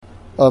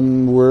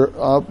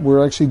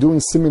We're actually doing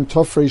Siman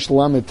Tofresh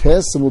Lamed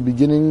Tes, and we'll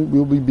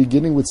be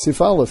beginning with Sif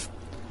Aleph.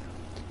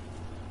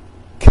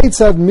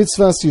 Keitzad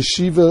mitzvahs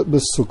yeshiva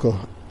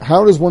b'sukkah.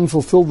 How does one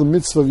fulfill the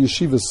mitzvah of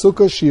yeshiva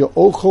sukkah? Shia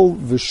ochel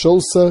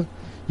v'shosa.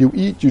 You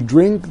eat, you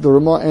drink. The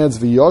Ramah adds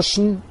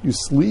v'yoshin. You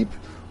sleep.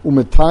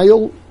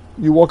 Umetayel.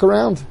 You walk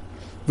around.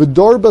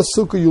 V'dor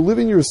b'sukkah. You live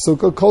in your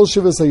sukkah. Kol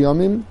shivas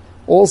hayamim.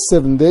 All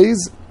 7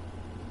 days.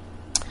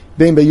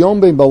 Bein bayom,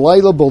 bein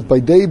balayla, both by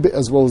day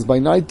as well as by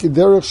night.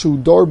 Kederach shu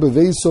dor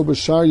b'veiso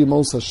b'shar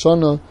yemos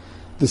hashana.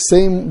 The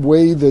same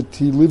way that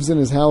he lives in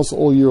his house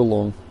all year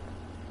long.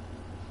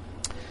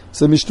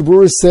 So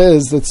Mishnah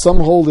says that some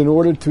hold in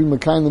order to be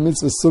Makayim the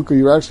mitzvah sukkah,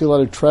 you're actually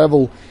allowed to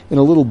travel in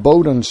a little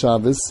boat on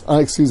Shabbos,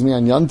 on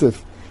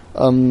Yantif,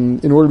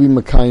 in order to be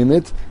Makayim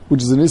it,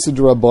 which is an Issa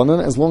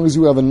D'Rabbanan, as long as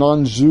you have a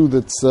non-Jew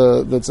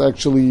that's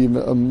actually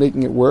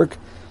making it work.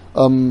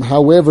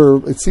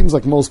 However, it seems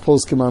like most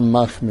poskim are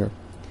machmir.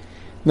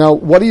 Now,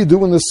 what do you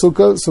do in the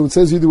sukkah? So it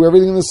says you do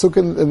everything in the sukkah,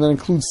 and that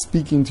includes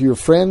speaking to your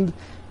friend.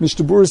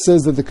 Mishnah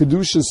says that the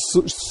Kedusha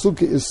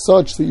sukkah is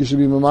such that you should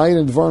be Mamayin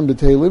and Dvarim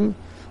B'Telim,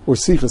 or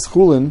Sichas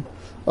Chulin,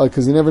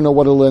 because you never know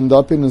what it'll end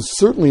up in, and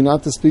certainly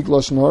not to speak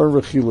Lashon Hara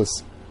and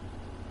Rechilas.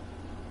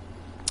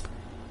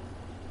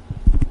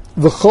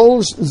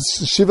 V'chol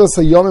Shivas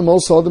Hayomim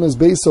also Adam is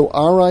Beiso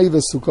Arai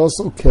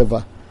V'Sukkoso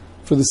Keva.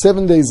 For the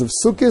 7 days of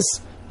Sukkos,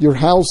 your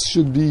house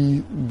should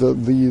be the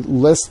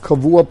less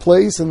kavua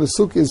place, and the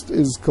sukkah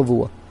is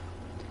kavua.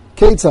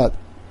 Keitzad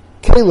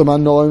Kelim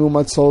Hanoim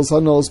Umatzos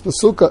Hanos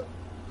B'Sukkah.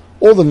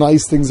 All the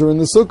nice things are in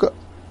the sukkah.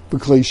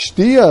 V'Klei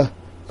Shtia.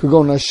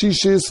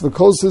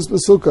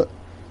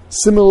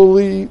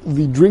 Similarly,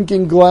 the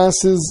drinking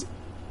glasses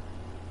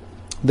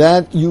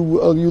that you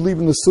leave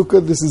in the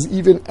sukkah, this is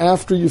even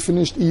after you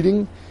finished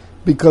eating,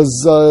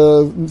 because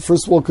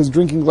first of all, because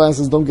drinking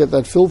glasses don't get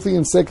that filthy,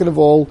 and second of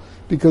all,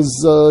 because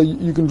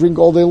you can drink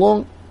all day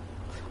long.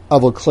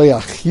 Aval klei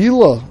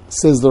achila,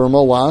 says the Ramah,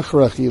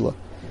 la'achar achila,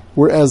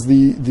 whereas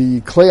the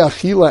klei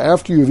achila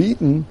after you've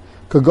eaten,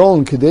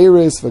 kagon,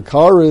 kederes,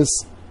 v'kares,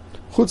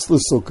 chutz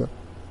l'sukkah.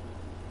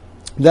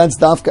 That's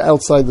dafka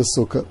outside the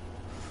sukkah.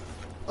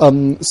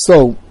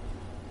 So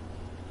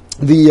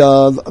the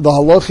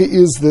halacha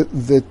is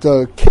that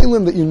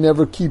kalim that you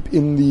never keep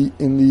in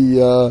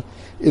the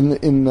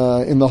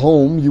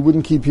home, you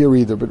wouldn't keep here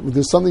either. But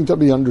there's something to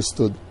be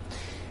understood.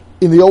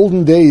 In the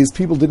olden days,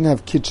 people didn't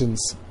have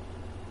kitchens.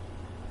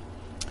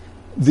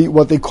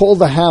 What they call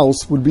the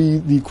house would be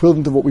the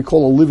equivalent of what we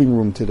call a living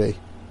room today.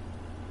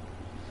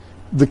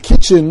 The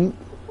kitchen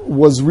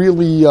was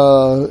really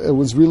a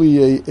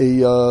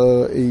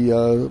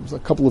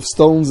couple of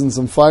stones and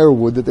some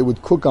firewood that they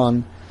would cook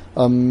on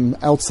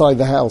outside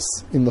the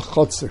house in the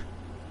chotzer.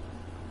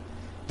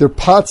 They're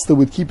pots that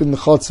would keep in the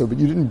chotzer, but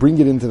you didn't bring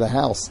it into the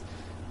house.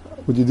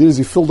 What you did is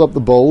you filled up the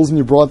bowls and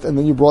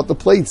then you brought the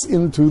plates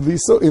into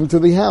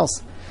the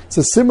house.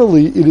 So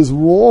similarly, it is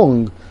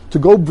wrong to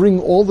go bring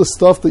all the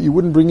stuff that you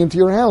wouldn't bring into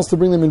your house to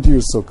bring them into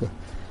your sukkah.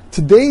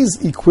 Today's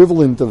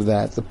equivalent of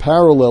that, the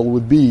parallel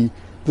would be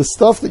the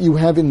stuff that you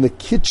have in the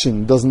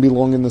kitchen doesn't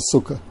belong in the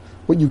sukkah.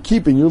 What you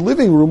keep in your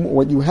living room, or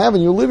what you have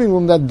in your living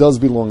room, that does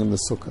belong in the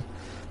sukkah.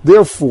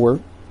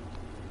 Therefore,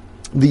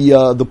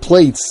 the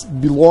plates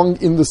belong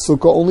in the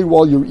sukkah only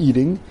while you're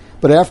eating,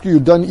 but after you're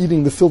done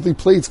eating, the filthy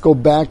plates go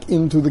back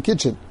into the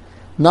kitchen.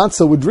 Not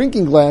so with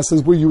drinking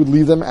glasses, where you would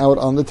leave them out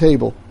on the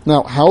table.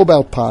 Now, how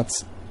about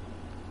pots?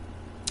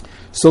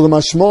 So the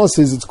Mashma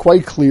says it's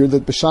quite clear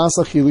that b'shas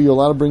achilu you're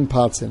allowed to bring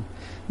pots in.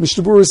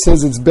 Mishnah Berurah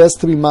says it's best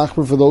to be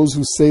machmer for those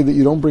who say that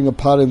you don't bring a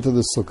pot into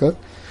the sukkah.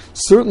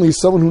 Certainly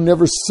someone who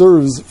never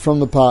serves from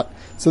the pot.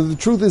 So the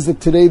truth is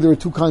that today there are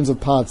two kinds of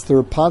pots. There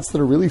are pots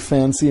that are really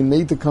fancy and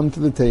made to come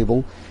to the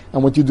table,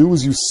 and what you do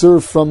is you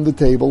serve from the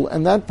table,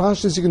 and that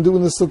pashtus you can do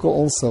in the sukkah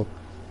also.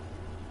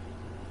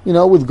 You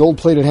know, with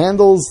gold-plated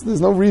handles,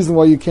 there's no reason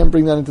why you can't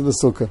bring that into the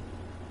sukkah.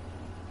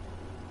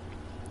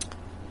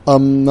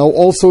 Now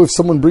also, if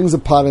someone brings a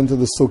pot into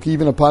the sukkah,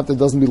 even a pot that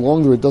doesn't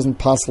belong there, it doesn't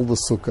passel the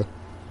sukkah.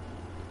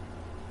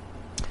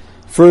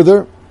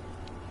 Further,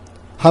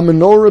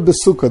 hamenorah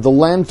b'sukkah, the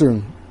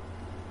lantern,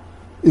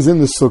 is in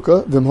the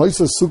sukkah.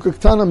 V'mhoisa sukkah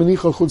ktana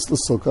menicha chutz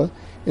l'sukkah.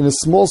 In a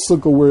small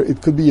sukkah where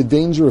it could be a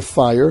danger of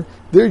fire,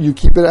 there you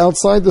keep it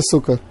outside the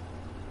sukkah.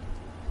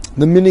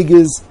 The minig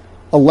is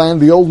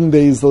the olden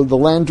days, the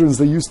lanterns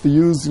they used to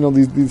use,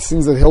 these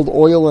things that held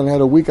oil and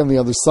had a wick on the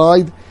other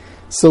side.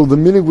 So the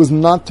minig was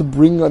not to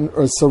bring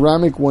a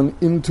ceramic one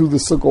into the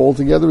sukkah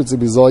altogether. It's a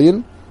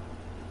bizayin.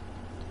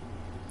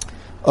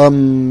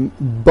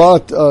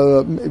 But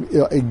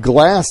a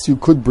glass you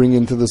could bring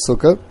into the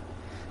sukkah.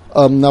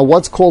 Now,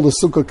 what's called a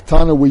sukkah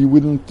ktana, where you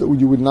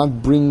would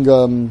not bring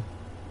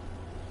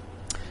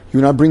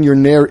your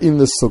nair in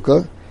the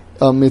sukkah.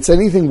 It's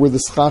anything where the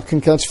schach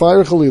can catch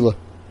fire, chalila.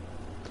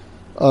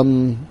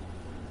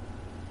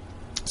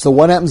 So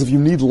what happens if you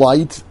need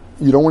light?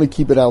 You don't want to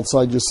keep it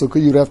outside your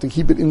sukkah. You'd have to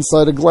keep it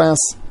inside a glass,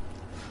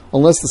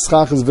 unless the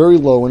schach is very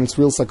low and it's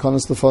real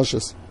sakanas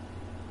tefashis.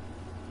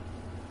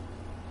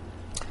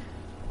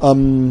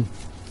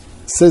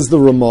 Says the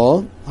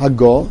Ramah,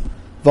 Hagah,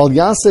 Val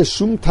yaseh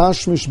shum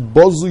tashmish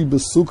bozui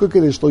besukkah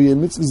kedesh lo yeh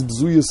mitzvahs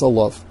bzuyas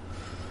alav.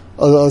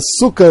 A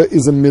sukkah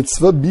is a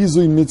mitzvah,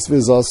 bizui mitzvah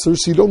is asur,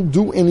 so you don't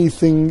do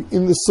anything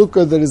in the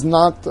sukkah that is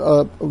not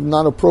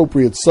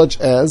appropriate, such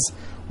as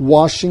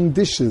washing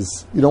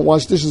dishes. You don't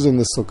wash dishes in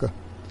the sukkah.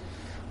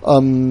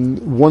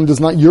 One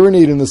does not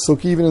urinate in the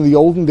sukkah, even in the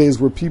olden days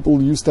where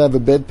people used to have a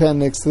bedpan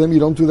next to them. You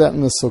don't do that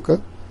in the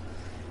sukkah.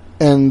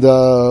 And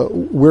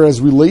whereas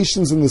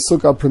relations in the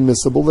sukkah are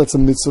permissible, that's a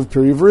mitzvah of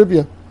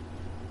perivribbia.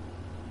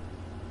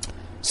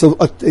 So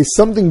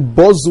something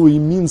bozui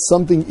means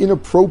something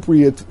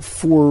inappropriate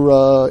for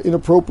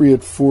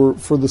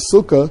the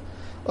sukkah.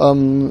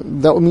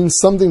 That would mean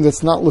something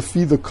that's not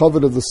lefi the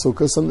covet of the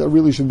sukkah, something that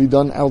really should be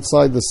done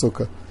outside the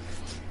sukkah.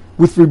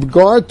 With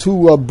regard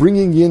to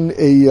bringing in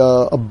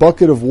a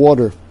bucket of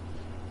water,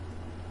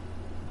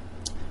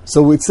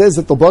 so it says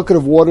that the bucket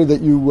of water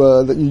that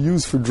you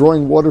use for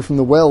drawing water from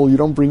the well, you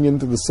don't bring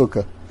into the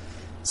sukkah.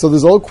 So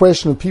there's all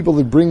question of people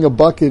that bring a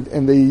bucket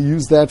and they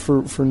use that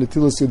for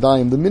netilas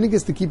yadayim. The minhag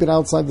is to keep it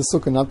outside the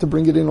sukkah, not to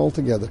bring it in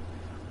altogether.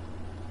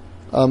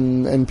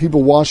 And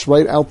people wash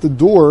right out the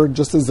door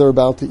just as they're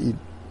about to eat.